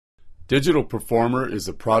Digital Performer is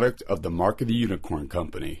a product of the Mark of the Unicorn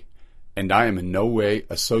Company, and I am in no way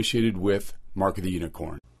associated with Mark of the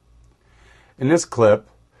Unicorn. In this clip,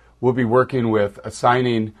 we'll be working with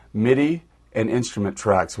assigning MIDI and instrument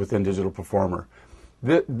tracks within Digital Performer.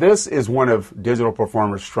 This is one of Digital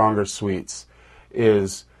Performer's stronger suites,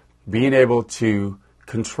 is being able to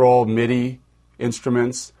control MIDI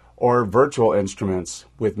instruments or virtual instruments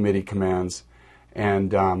with MIDI commands.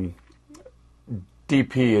 And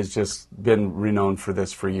DP has just been renowned for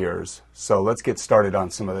this for years. So let's get started on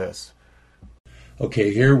some of this.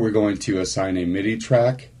 Okay, here we're going to assign a MIDI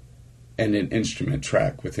track and an instrument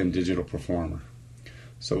track within Digital Performer.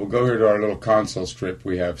 So we'll go here to our little console strip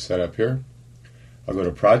we have set up here. I'll go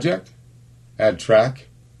to Project, Add Track,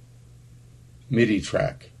 MIDI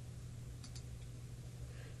Track.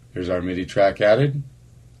 There's our MIDI track added.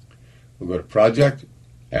 We'll go to Project,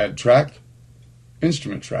 Add Track,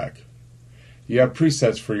 Instrument Track. You have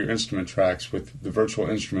presets for your instrument tracks with the virtual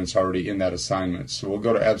instruments already in that assignment. So we'll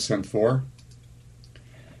go to Absent 4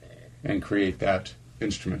 and create that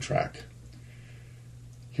instrument track.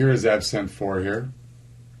 Here is Absent 4 here.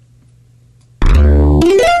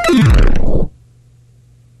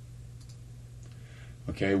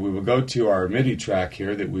 Okay, we will go to our MIDI track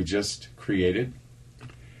here that we just created.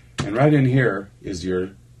 And right in here is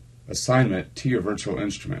your assignment to your virtual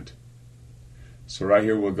instrument. So right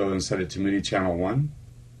here we'll go and set it to MIDI channel 1.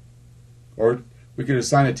 Or we could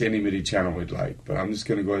assign it to any MIDI channel we'd like, but I'm just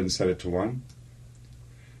going to go ahead and set it to 1.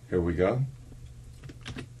 Here we go.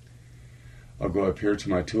 I'll go up here to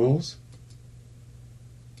my tools.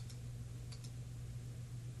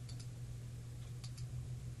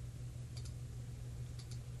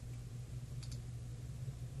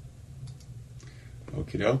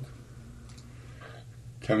 Okie doke.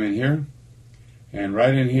 Come in here, and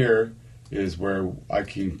right in here is where I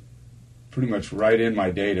can pretty much write in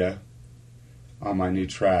my data on my new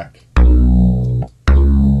track.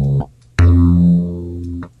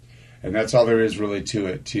 And that's all there is really to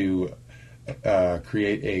it, to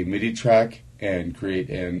create a MIDI track and create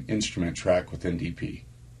an instrument track within DP.